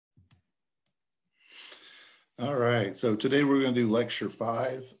All right, so today we're going to do lecture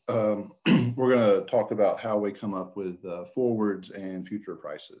 5. We're going to talk about how we come up with forwards and future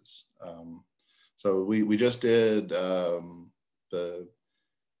prices. So we just did the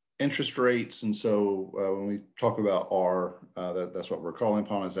interest rates, and so when we talk about R, that's what we're calling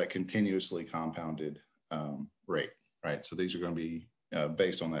upon, is that continuously compounded rate, right? So these are going to be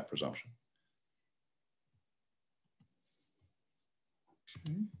based on that presumption.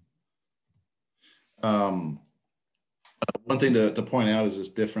 Okay. One thing to point out is this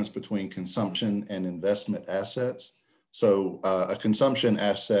difference between consumption and investment assets. So a consumption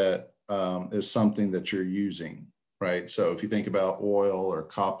asset is something that you're using, right? So if you think about oil or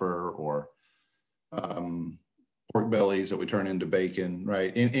copper or pork bellies that we turn into bacon,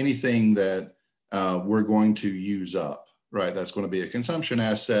 right? Anything that we're going to use up, right? That's going to be a consumption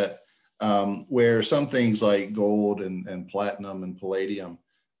asset, where some things like gold and platinum and palladium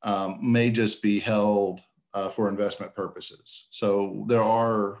may just be held for investment purposes. So there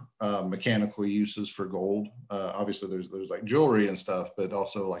are mechanical uses for gold. Obviously, there's like jewelry and stuff, but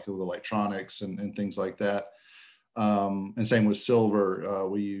also like with electronics and things like that. And same with silver.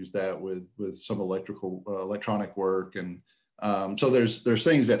 We use that with some electronic work, and so there's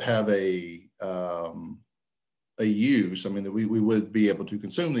things that have a use. I mean, that we would be able to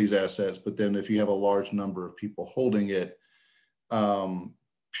consume these assets, but then if you have a large number of people holding it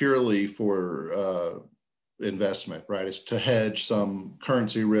purely for investment, right? It's to hedge some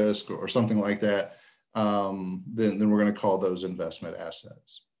currency risk or something like that. Then we're going to call those investment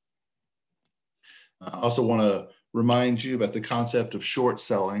assets. I also want to remind you about the concept of short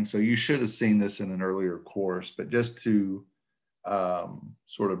selling. So you should have seen this in an earlier course, but just to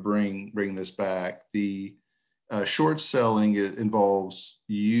sort of bring this back, the short selling involves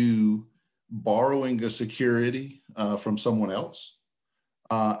you borrowing a security from someone else.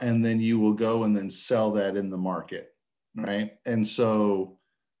 And then you will go and then sell that in the market, right? And so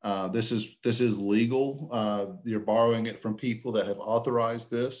this is legal. You're borrowing it from people that have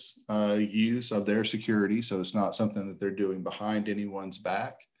authorized this use of their security. So it's not something that they're doing behind anyone's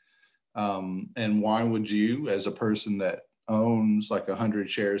back. And why would you, as a person that owns like 100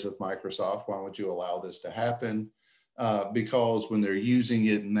 shares of Microsoft, why would you allow this to happen? Because when they're using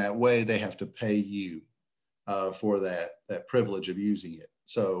it in that way, they have to pay you for that privilege of using it.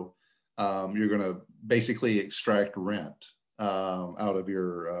 So you're going to basically extract rent out of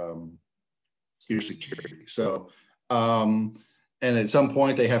your security. So and at some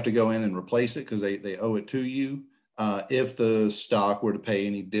point they have to go in and replace it because they owe it to you. If the stock were to pay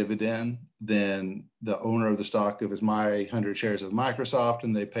any dividend, then the owner of the stock, if it's my 100 shares of Microsoft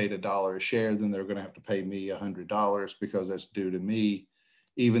and they paid $1 a share, then they're going to have to pay me $100 because that's due to me,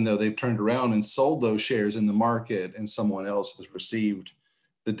 even though they've turned around and sold those shares in the market and someone else has received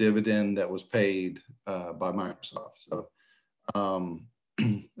the dividend that was paid by Microsoft. So,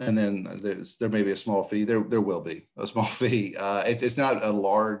 and then there may be a small fee. There will be a small fee. It's not a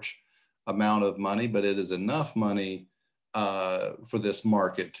large amount of money, but it is enough money for this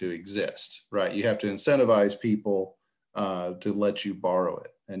market to exist, right? You have to incentivize people to let you borrow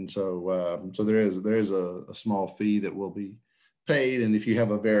it. And so, so there is a small fee that will be paid. And if you have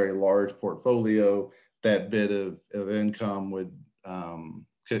a very large portfolio, that bit of income would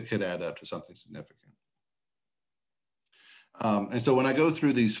could add up to something significant. And so when I go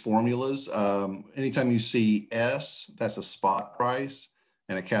through these formulas, anytime you see S, that's a spot price,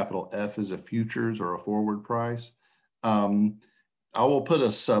 and a capital F is a futures or a forward price. I will put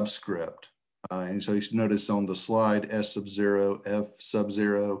a subscript. And so you should notice on the slide, S sub 0, F sub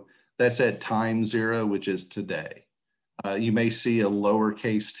 0, that's at time 0, which is today. You may see a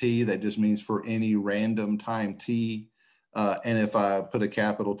lowercase t, that just means for any random time t. And if I put a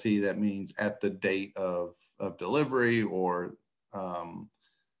capital T, that means at the date of delivery or some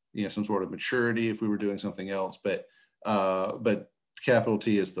sort of maturity if we were doing something else. But capital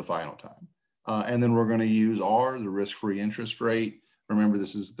T is the final time. And then we're going to use R, the risk-free interest rate. Remember,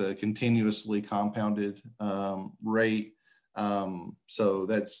 this is the continuously compounded rate. So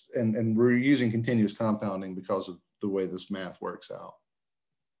that's, and we're using continuous compounding because of the way this math works out.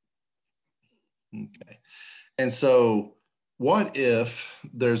 Okay. And so what if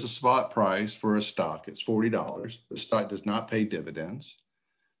there's a spot price for a stock? It's $40. The stock does not pay dividends,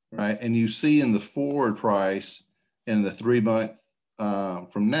 right? And you see in the forward price in the 3 month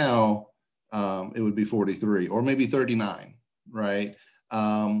from now, it would be 43 or maybe 39, right?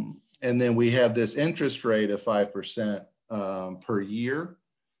 And then we have this interest rate of 5% per year,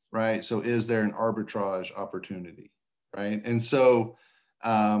 right? So is there an arbitrage opportunity, right? And so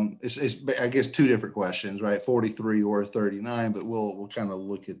it's I guess two different questions, right? 43 or 39, but we'll kind of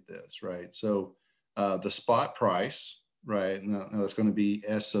look at this, right? So the spot price, right? Now that's going to be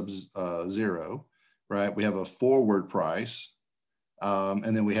S sub 0, right? We have a forward price,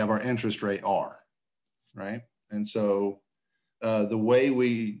 and then we have our interest rate R, right? And so the way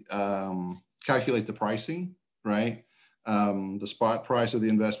we calculate the pricing, right? The spot price of the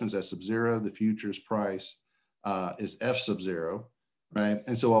investments S sub 0, the futures price is F sub 0, right?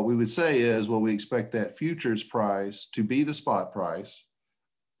 And so what we would say is, well, we expect that futures price to be the spot price,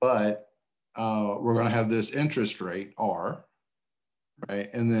 but we're going to have this interest rate R, right?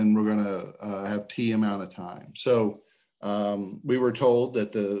 And then we're going to have T amount of time. So we were told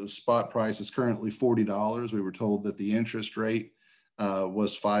that the spot price is currently $40. We were told that the interest rate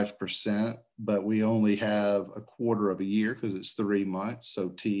was 5%, but we only have a quarter of a year because it's 3 months. So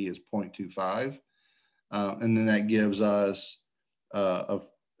T is 0.25. And then that gives us a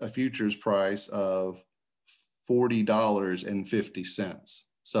futures price of $40.50.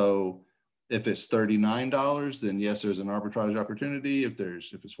 So if it's $39, then yes, there's an arbitrage opportunity. If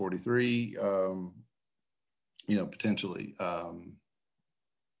it's 43, potentially that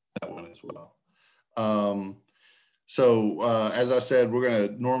one as well. So as I said, we're going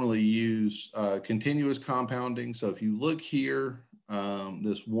to normally use continuous compounding. So if you look here,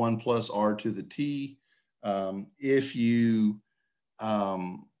 this 1 plus R to the T, if you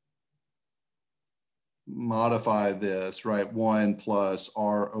modify this, right, 1 plus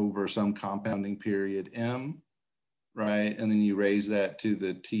R over some compounding period M, right, and then you raise that to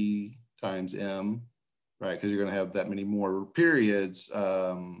the T times M, right, because you're going to have that many more periods,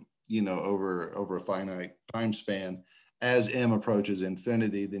 over a finite time span. As M approaches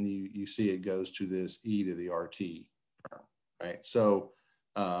infinity, then you see it goes to this E to the RT term, right? So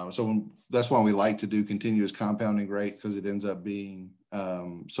that's why we like to do continuous compounding rate, because it ends up being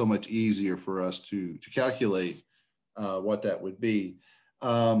so much easier for us to calculate what that would be.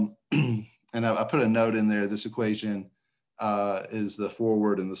 And I put a note in there. This equation is the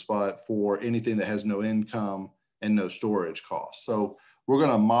forward and the spot for anything that has no income and no storage costs. So we're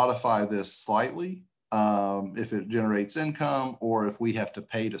going to modify this slightly if it generates income or if we have to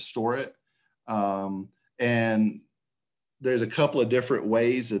pay to store it. And there's a couple of different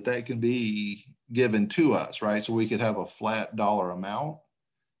ways that can be given to us, right? So we could have a flat dollar amount,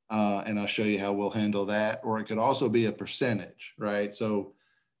 and I'll show you how we'll handle that. Or it could also be a percentage, right? So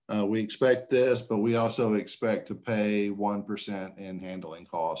we expect this, but we also expect to pay 1% in handling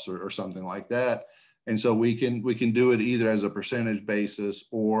costs or something like that. And so we can do it either as a percentage basis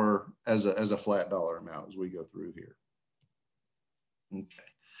or as a flat dollar amount as we go through here. Okay.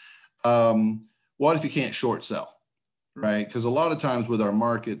 What if you can't short sell, right? Because a lot of times with our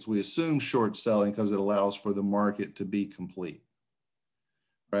markets, we assume short selling because it allows for the market to be complete,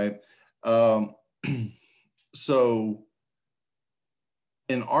 right? So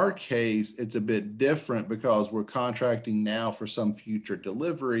in our case, it's a bit different because we're contracting now for some future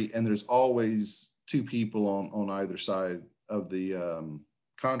delivery, and there's always two people on either side of the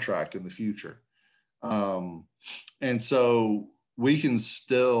contract in the future. And so we can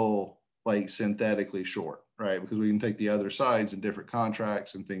still like synthetically short, right? Because we can take the other sides in different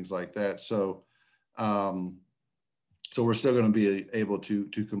contracts and things like that. So, so we're still going to be able to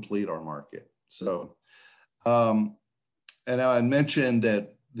complete our market. So, and I mentioned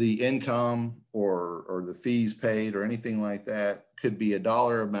that the income or the fees paid or anything like that could be a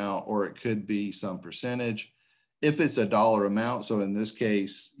dollar amount or it could be some percentage. If it's a dollar amount, so in this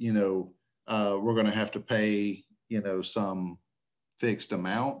case, we're going to have to pay, some fixed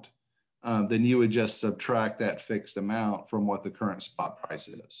amount, then you would just subtract that fixed amount from what the current spot price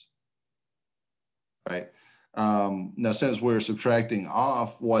is, right? Now, since we're subtracting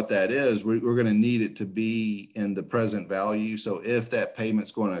off what that is, we're going to need it to be in the present value. So if that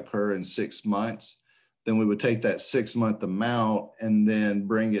payment's going to occur in 6 months, then we would take that 6-month amount and then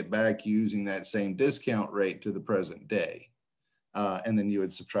bring it back using that same discount rate to the present day. And then you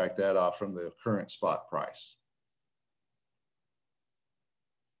would subtract that off from the current spot price.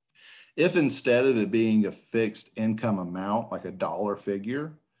 If instead of it being a fixed income amount, like a dollar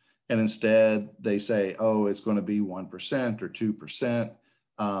figure, and instead they say, oh, it's going to be 1% or 2%,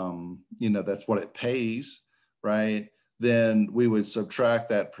 that's what it pays, right? Then we would subtract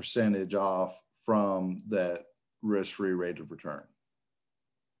that percentage off from that risk-free rate of return.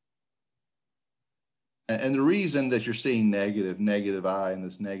 And the reason that you're seeing negative I and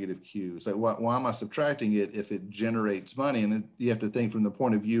this negative Q is like, why am I subtracting it if it generates money? And you have to think from the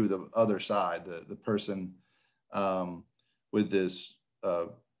point of view of the other side, the person with this,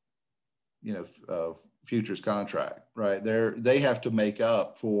 futures contract, right? They have to make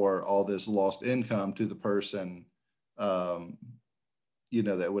up for all this lost income to the person,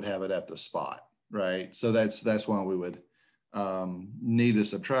 that would have it at the spot, right? So that's why we would need to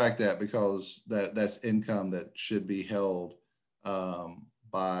subtract that, because that's income that should be held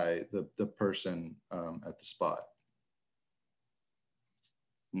by the person at the spot.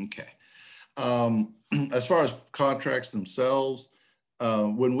 Okay. As far as contracts themselves,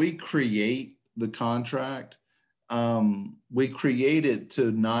 when we create the contract, we create it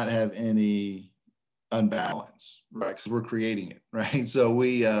to not have any unbalance, right? Because we're creating it, right? So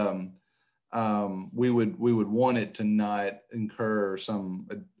we would want it to not incur some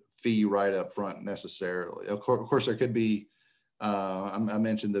fee right up front necessarily. Of course, there could be. I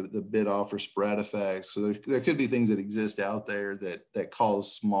mentioned the bid offer spread effects. So there could be things that exist out there that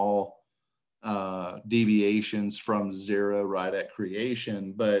cause small deviations from zero right at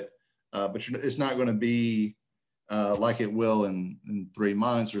creation, but it's not going to be like it will in 3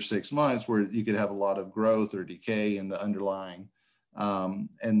 months or 6 months, where you could have a lot of growth or decay in the underlying, and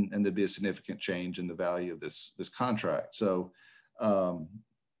there'd be a significant change in the value of this contract. So, and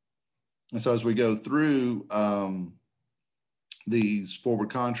so as we go through these forward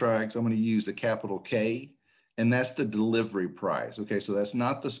contracts, I'm going to use the capital K, and that's the delivery price. Okay, so that's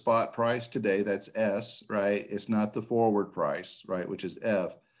not the spot price today, that's S, right? It's not the forward price, right, which is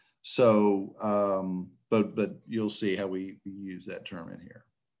F. So, but you'll see how we use that term in here,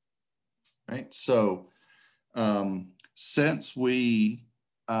 right? So, since we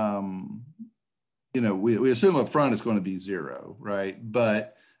we assume up front it's going to be zero, right?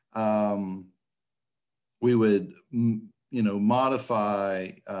 But we would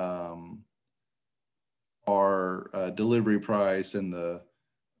modify our delivery price and the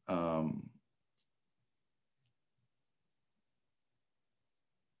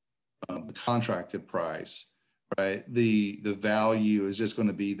contracted price, right? The value is just going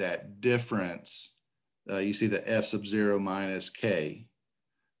to be that difference. You see the F sub 0 minus K,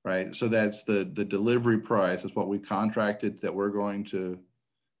 right? So that's the delivery price. Is what we contracted that we're going to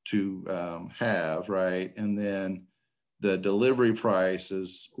have, right? And then the delivery price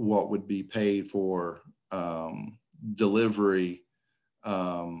is what would be paid for delivery,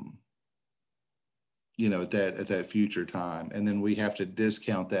 at that future time. And then we have to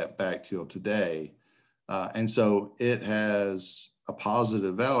discount that back till today. And so it has a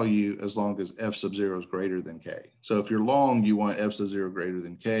positive value as long as F sub 0 is greater than K. So if you're long, you want F sub 0 greater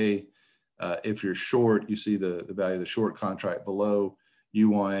than K. If you're short, you see the value of the short contract below, you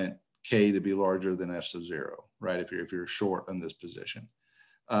want K to be larger than F sub 0, right? If you're short on this position.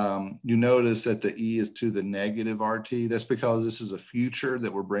 You notice that the E is to the negative RT. That's because this is a future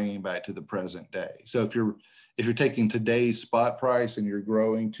that we're bringing back to the present day. So if you're taking today's spot price and you're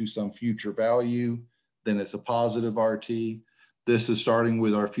growing to some future value, then it's a positive RT. This is starting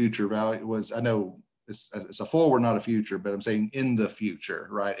with our future value. I know it's a forward, not a future, but I'm saying in the future,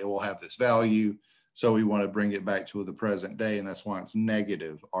 right? It will have this value. So we want to bring it back to the present day, and that's why it's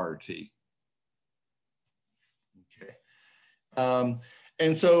negative RT. Okay.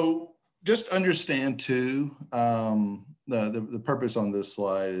 And so just understand too, the purpose on this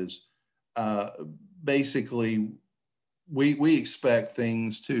slide is basically we expect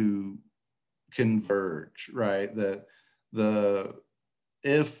things to converge, right? That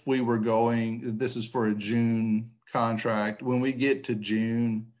if we were going, this is for a June contract, when we get to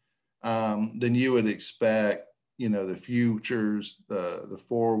June, then you would expect, the futures, the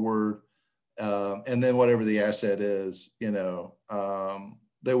forward, and then whatever the asset is, they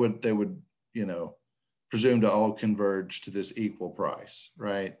would, presume to all converge to this equal price,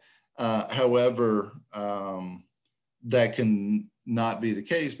 right? However, that can not be the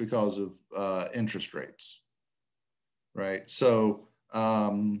case because of interest rates, right? So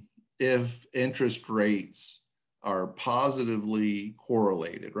if interest rates are positively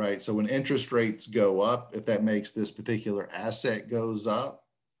correlated, right? So when interest rates go up, if that makes this particular asset goes up,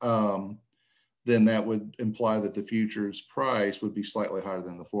 then that would imply that the futures price would be slightly higher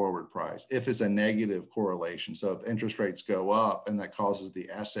than the forward price. If it's a negative correlation, so if interest rates go up and that causes the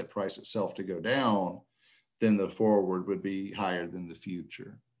asset price itself to go down, then the forward would be higher than the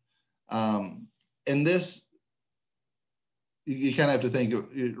future. And this, you kind of have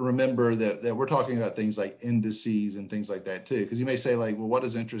to remember that we're talking about things like indices and things like that too, because you may say like, well, what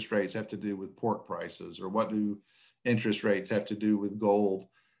does interest rates have to do with pork prices, or what do interest rates have to do with gold?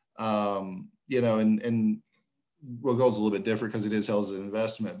 And well, gold's a little bit different because it is held as an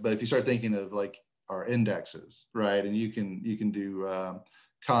investment. But if you start thinking of like our indexes, right, and you can do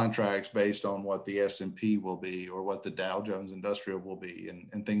contracts based on what the S&P will be or what the Dow Jones Industrial will be,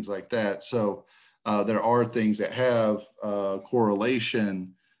 and things like that. So there are things that have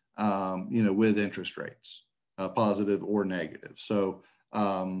correlation, with interest rates, positive or negative. So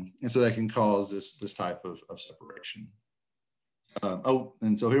And so that can cause this type of separation.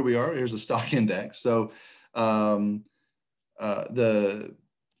 And so here we are. Here's a stock index. So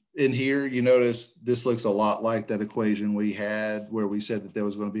in here, you notice this looks a lot like that equation we had where we said that there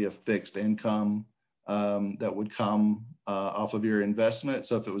was going to be a fixed income that would come off of your investment.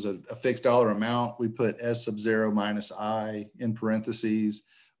 So if it was a fixed dollar amount, we put S sub 0 minus I in parentheses.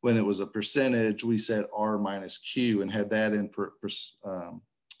 When it was a percentage, we said R minus Q and had that in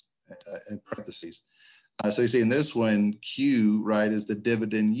parentheses. So you see in this one, Q, right, is the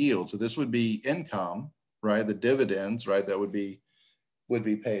dividend yield. So this would be income, right? The dividends, right, that would be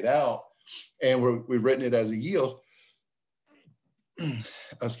paid out. And we've written it as a yield.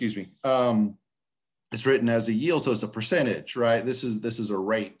 Excuse me. It's written as a yield, so it's a percentage, right? This is a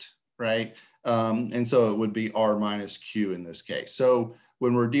rate, right? And so it would be R minus Q in this case. So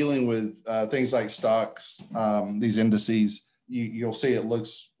when we're dealing with things like stocks, these indices, you'll see it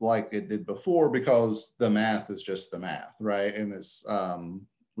looks like it did before because the math is just the math, right? And it's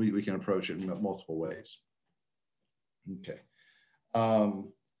we can approach it in multiple ways. Okay.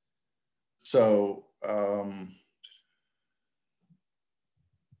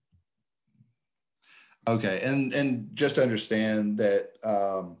 Okay, and just understand that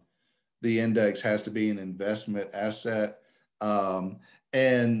the index has to be an investment asset,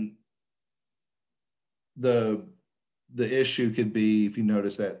 and the issue could be, if you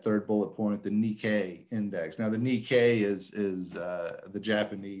notice that third bullet point, the Nikkei index. Now the Nikkei is the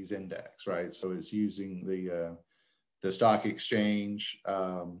Japanese index, right? So it's using the stock exchange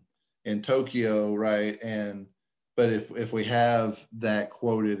in Tokyo, right? But if we have that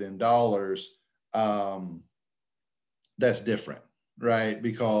quoted in dollars, that's different, right?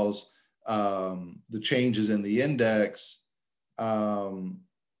 Because the changes in the index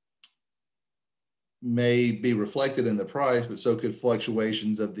may be reflected in the price, but so could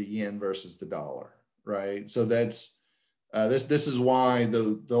fluctuations of the yen versus the dollar, right? So that's this is why a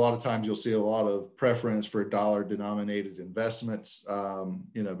lot of times you'll see a lot of preference for dollar-denominated investments,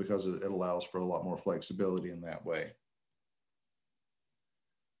 because it allows for a lot more flexibility in that way.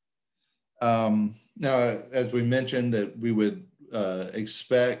 Now, as we mentioned, that we would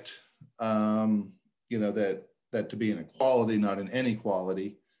expect, that to be an equality, not an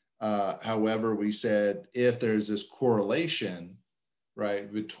inequality. However, we said if there's this correlation,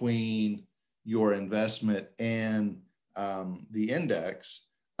 right, between your investment and the index,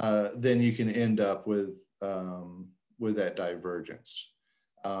 then you can end up with that divergence.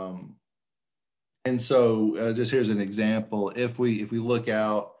 And so, just here's an example: if we look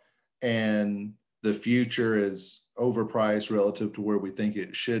out and the future is overpriced relative to where we think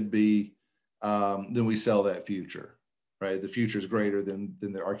it should be, then we sell that future, right? The future is greater than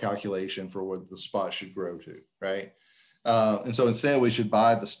our calculation for what the spot should grow to, right? And so instead we should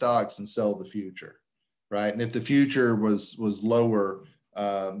buy the stocks and sell the future, right? And if the future was lower,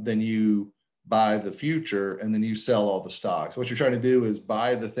 then you buy the future and then you sell all the stocks. What you're trying to do is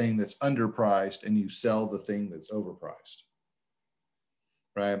buy the thing that's underpriced and you sell the thing that's overpriced.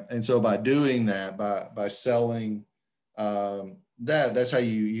 Right. And so by doing that, by selling that's how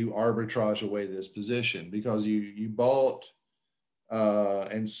you arbitrage away this position, because you bought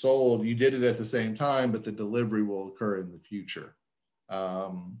and sold, you did it at the same time, but the delivery will occur in the future.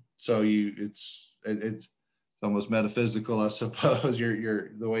 So it's almost metaphysical, I suppose, the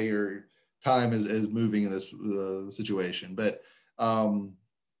way your time is moving in this situation, but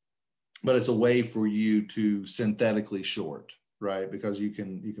it's a way for you to synthetically short. Right, because you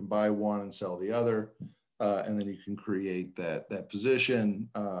can buy one and sell the other, and then you can create that position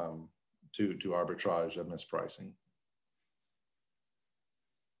to arbitrage a mispricing.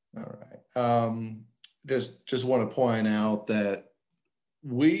 All right, just want to point out that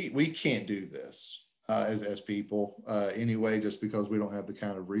we can't do this as people anyway, just because we don't have the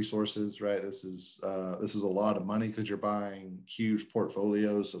kind of resources. Right, this is a lot of money because you're buying huge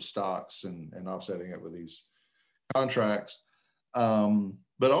portfolios of stocks and offsetting it with these contracts.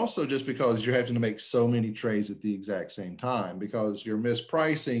 But also just because you're having to make so many trades at the exact same time, because your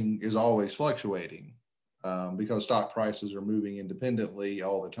mispricing is always fluctuating, because stock prices are moving independently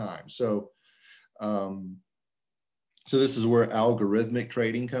all the time. So this is where algorithmic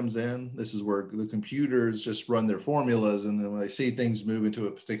trading comes in. This is where the computers just run their formulas, and then when they see things move into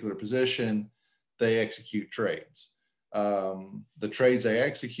a particular position, they execute trades. The trades they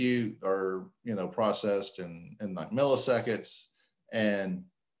execute are processed in like milliseconds, and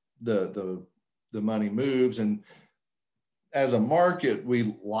the money moves. And as a market,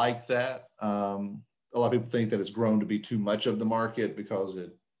 we like that. A lot of people think that it's grown to be too much of the market because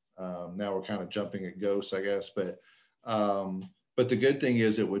now we're kind of jumping at ghosts, I guess. But But the good thing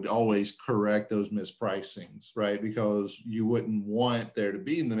is it would always correct those mispricings, right? Because you wouldn't want there to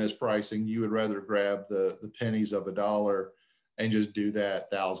be the mispricing. You would rather grab the pennies of a dollar and just do that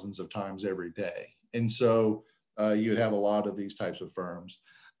thousands of times every day. And so you'd have a lot of these types of firms.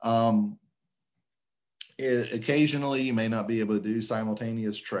 Occasionally, you may not be able to do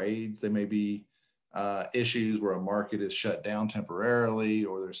simultaneous trades. There may be issues where a market is shut down temporarily,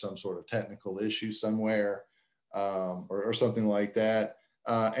 or there's some sort of technical issue somewhere. Or something like that.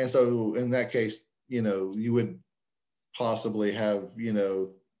 And so in that case, you would possibly have,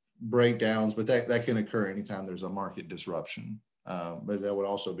 breakdowns, but that can occur anytime there's a market disruption. But that would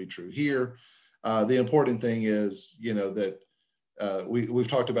also be true here. The important thing is, that we've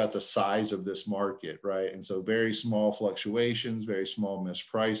talked about the size of this market, right? And so very small fluctuations, very small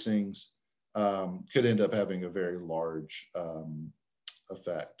mispricings could end up having a very large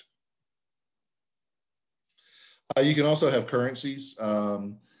effect. You can also have currencies.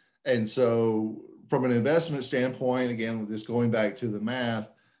 And so from an investment standpoint, again, just going back to the math,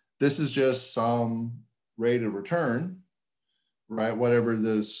 this is just some rate of return, right? Whatever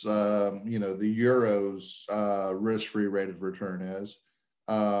this, the euro's risk-free rate of return is.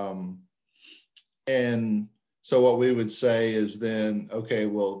 And so what we would say is then, okay,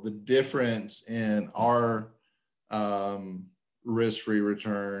 well, the difference in our risk-free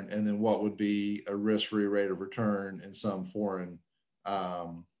return, and then what would be a risk-free rate of return in some foreign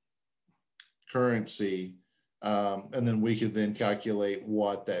currency, and then we could then calculate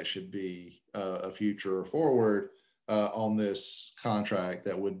what that should be a future or forward on this contract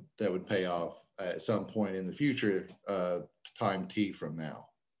that would pay off at some point in the future, time t from now,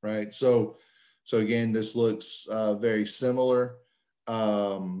 right? So again, this looks very similar.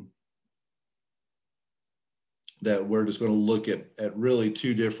 That we're just going to look at really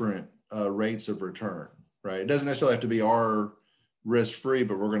two different rates of return, right? It doesn't necessarily have to be our risk-free,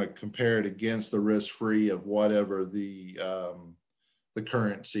 but we're going to compare it against the risk-free of whatever the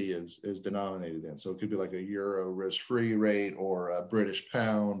currency is denominated in. So it could be like a euro risk-free rate, or a British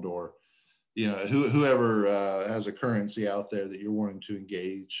pound, or whoever has a currency out there that you're wanting to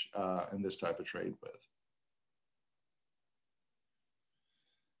engage in this type of trade with.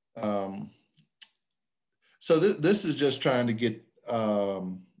 So this is just trying to get,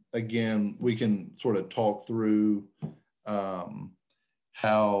 again, we can sort of talk through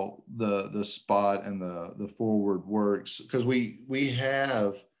how the spot and the forward works, because we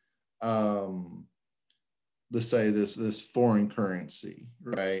have, let's say this foreign currency,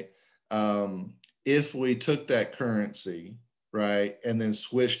 right? If we took that currency, right, and then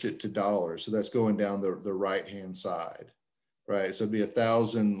switched it to dollars, so that's going down the right-hand side, right? So it'd be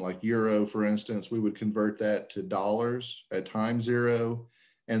 1,000, like euro, for instance. We would convert that to dollars at time 0.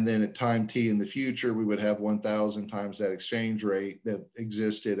 And then at time t in the future, we would have 1,000 times that exchange rate that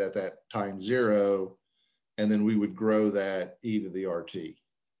existed at that time 0. And then we would grow that e to the RT,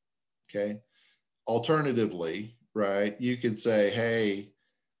 okay? Alternatively, right, you could say, hey,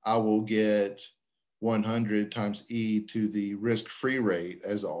 I will get 100 times e to the risk-free rate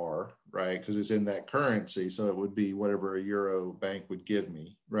as R, right? Because it's in that currency. So it would be whatever a euro bank would give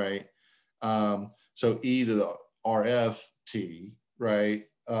me, right? So e to the RFT, right?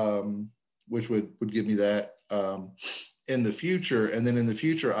 Which would give me that in the future. And then in the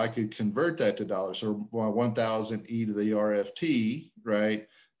future, I could convert that to dollars. So 1,000 e to the RFT, right?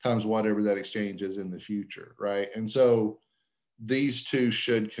 Times whatever that exchange is in the future, right? And so these two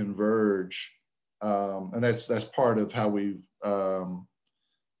should converge. And that's part of how we've come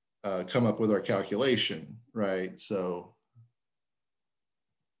up with our calculation, right? So,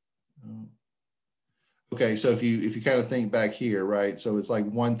 okay, so if you kind of think back here, right? So it's like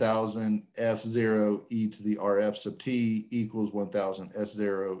 1,000 F0 e to the RF sub t equals 1,000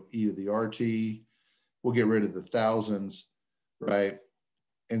 S0 e to the RT. We'll get rid of the thousands, right?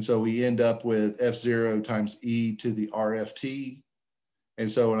 And so we end up with F0 times e to the RFT. And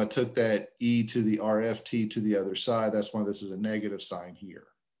so when I took that e to the RFT to the other side, that's why this is a negative sign here,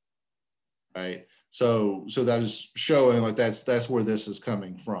 right? So that is showing like that's where this is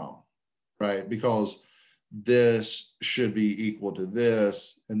coming from, right? Because this should be equal to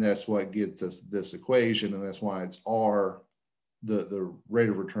this, and that's what gets us this equation, and that's why it's R, the rate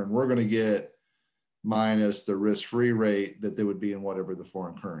of return we're going to get, minus the risk-free rate that they would be in whatever the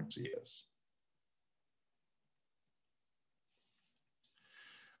foreign currency is.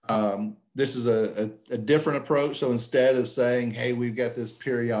 This is a different approach. So instead of saying, hey, we've got this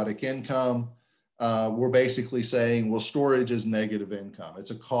periodic income, we're basically saying, well, storage is negative income.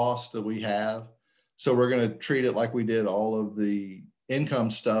 It's a cost that we have. So we're going to treat it like we did all of the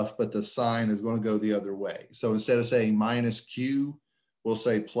income stuff, but the sign is going to go the other way. So instead of saying minus Q, we'll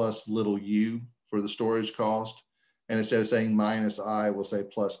say plus little u for the storage cost. And instead of saying minus I, we'll say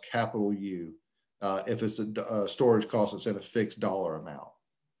plus capital U if it's a storage cost instead of fixed dollar amount,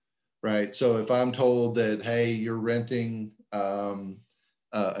 right? So if I'm told that, hey, you're renting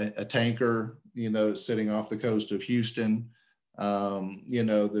a tanker, you know, sitting off the coast of Houston, you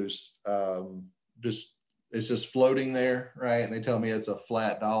know, there's it's just floating there, right? And they tell me it's a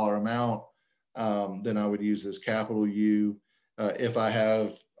flat dollar amount, then I would use this capital U. If I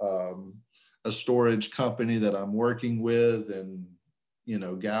have a storage company that I'm working with in, you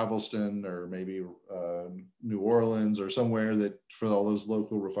know, Galveston or maybe New Orleans or somewhere that for all those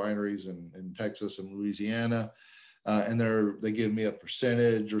local refineries in Texas and Louisiana, and they give me a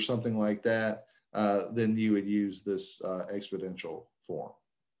percentage or something like that, then you would use this exponential form.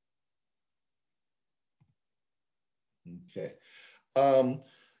 Okay.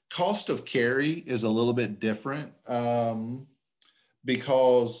 Cost of carry is a little bit different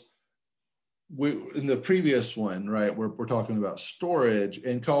because in the previous one, right, we're talking about storage,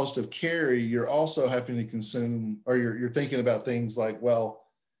 and cost of carry, you're also having to consume, or you're thinking about things like, well,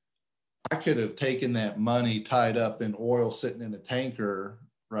 I could have taken that money tied up in oil sitting in a tanker,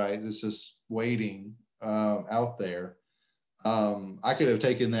 right? This is waiting out there. I could have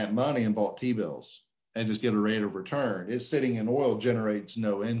taken that money and bought T-bills and just get a rate of return. It's sitting in oil generates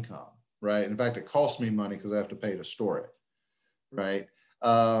no income, right? In fact, it costs me money because I have to pay to store it, right?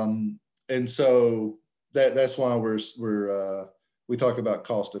 And so that's why we talk about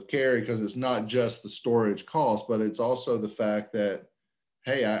cost of carry, because it's not just the storage cost, but it's also the fact that,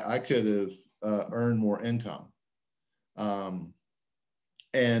 hey, I could have earned more income,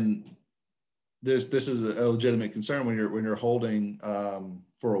 and this is a legitimate concern when you're holding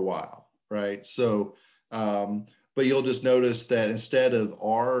for a while, right? So, but you'll just notice that instead of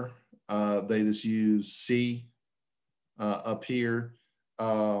R, they just use C up here.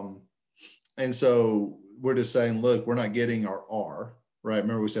 And so we're just saying, look, we're not getting our R, right?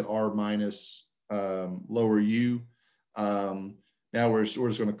 Remember we said R minus lower U. Now we're just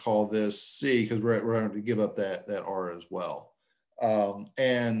going to call this C because we're going to give up that R as well.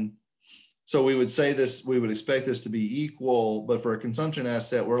 And so we would say this, we would expect this to be equal, but for a consumption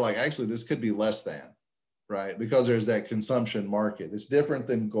asset, we're like, actually, this could be less than, right? Because there's that consumption market. It's different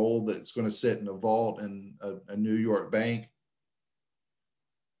than gold that's going to sit in a vault in a New York bank,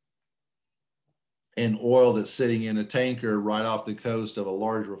 and oil that's sitting in a tanker right off the coast of a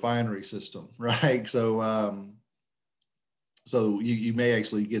large refinery system, right? So, so you may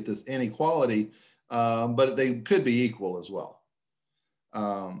actually get this inequality, but they could be equal as well.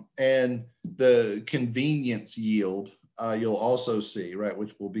 And the convenience yield, you'll also see, right,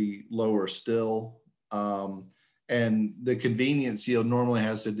 which will be lower still. And the convenience yield normally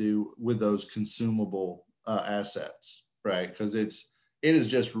has to do with those consumable assets, right? Because it is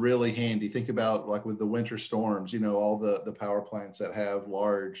just really handy. Think about like with the winter storms, you know, all the power plants that have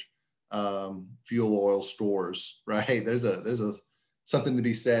large fuel oil stores, right? There's something to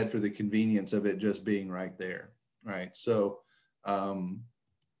be said for the convenience of it just being right there, right? So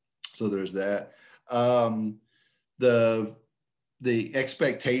so there's that. The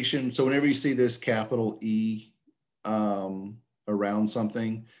expectation. So whenever you see this capital E around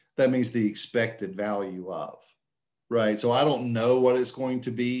something, that means the expected value of, right? So I don't know what it's going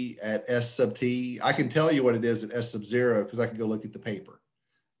to be at S sub T. I can tell you what it is at S sub 0 because I can go look at the paper,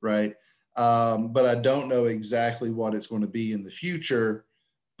 right? But I don't know exactly what it's going to be in the future,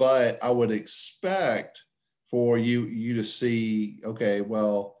 but I would expect for you to see, okay,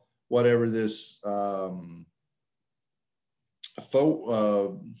 well, whatever this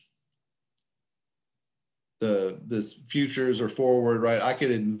the futures or forward, right? I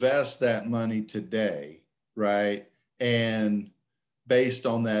could invest that money today, right? And based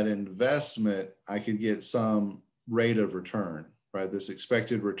on that investment, I could get some rate of return, right? This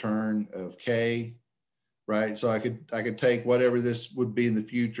expected return of K, right? So I could take whatever this would be in the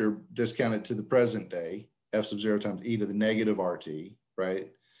future, discount it to the present day, F sub 0 times e to the negative RT, right?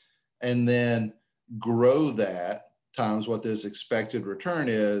 And then grow that times what this expected return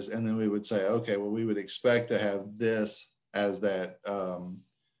is. And then we would say, okay, well, we would expect to have this as that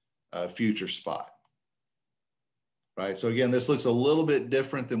future spot, right? So again, this looks a little bit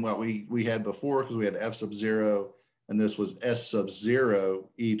different than what we had before because we had F sub 0 and this was S sub 0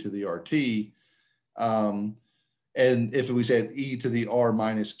 e to the RT. And if we said e to the R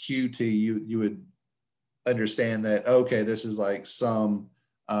minus QT, you would understand that, okay, this is like some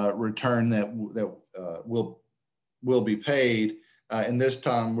return that will be paid. And this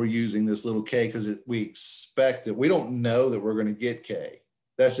time we're using this little K because we expect it. We don't know that we're going to get K.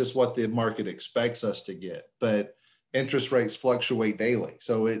 That's just what the market expects us to get. But interest rates fluctuate daily.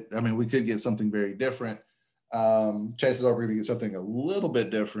 So we could get something very different. Chances are we're going to get something a little bit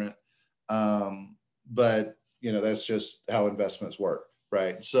different. But that's just how investments work,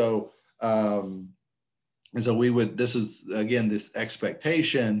 right? So, and so this is, again, this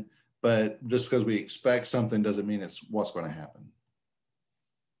expectation, but just because we expect something doesn't mean it's what's going to happen.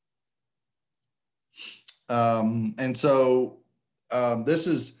 And so this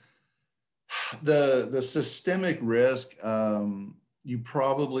is the systemic risk. You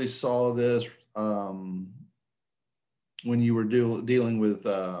probably saw this when you were dealing with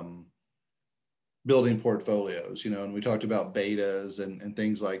building portfolios, and we talked about betas and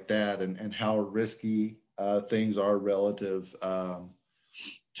things like that, and how risky things are relative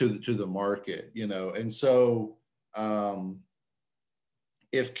to the market, and so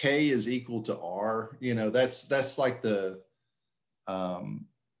if K is equal to R, that's like the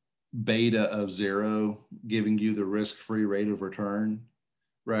beta of 0, giving you the risk-free rate of return,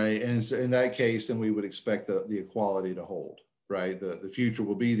 right? And so in that case, then we would expect the equality to hold, right? The future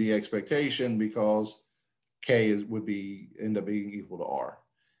will be the expectation because K would end up being equal to R.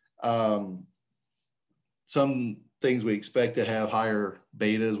 Some things we expect to have higher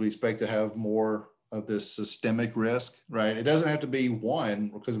betas. We expect to have more of this systemic risk, right? It doesn't have to be 1,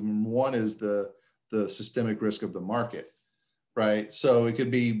 because 1 is the systemic risk of the market, right? So it could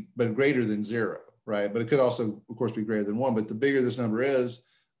be, but greater than 0, right? But it could also, of course, be greater than 1. But the bigger this number is,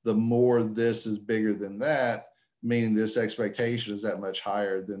 the more this is bigger than that, meaning this expectation is that much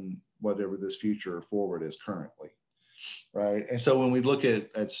higher than whatever this future forward is currently, right? And so when we look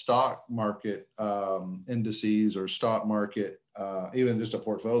at stock market indices or stock market, even just a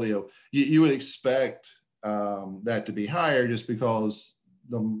portfolio, you would expect that to be higher just because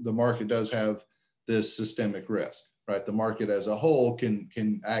the market does have this systemic risk, right? The market as a whole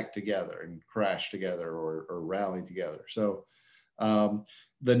can act together and crash together or rally together. So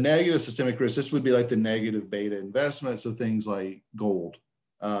the negative systemic risk, this would be like the negative beta investment. So things like gold,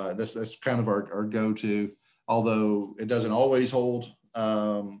 that's kind of our go-to, although it doesn't always hold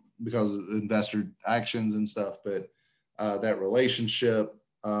because of investor actions and stuff, but that relationship,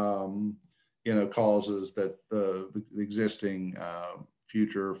 causes that the existing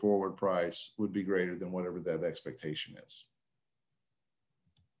future forward price would be greater than whatever that expectation is.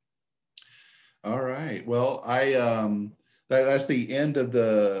 All right. Well, that's the end of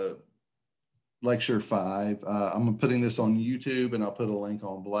the lecture 5. I'm putting this on YouTube, and I'll put a link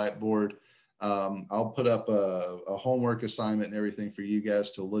on Blackboard. I'll put up a homework assignment and everything for you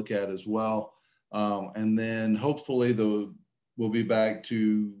guys to look at as well. And then hopefully we'll be back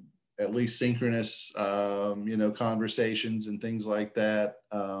to at least synchronous, conversations and things like that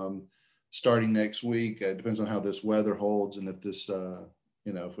starting next week. It depends on how this weather holds, and if this,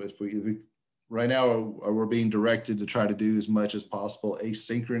 if we right now we're being directed to try to do as much as possible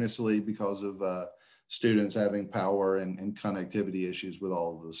asynchronously because of students having power and connectivity issues with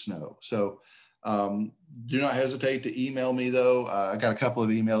all of the snow. So do not hesitate to email me though. I got a couple of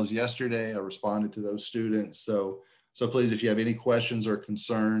emails yesterday. I responded to those students. So please, if you have any questions or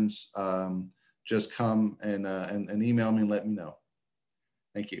concerns, just come and email me and let me know.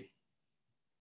 Thank you.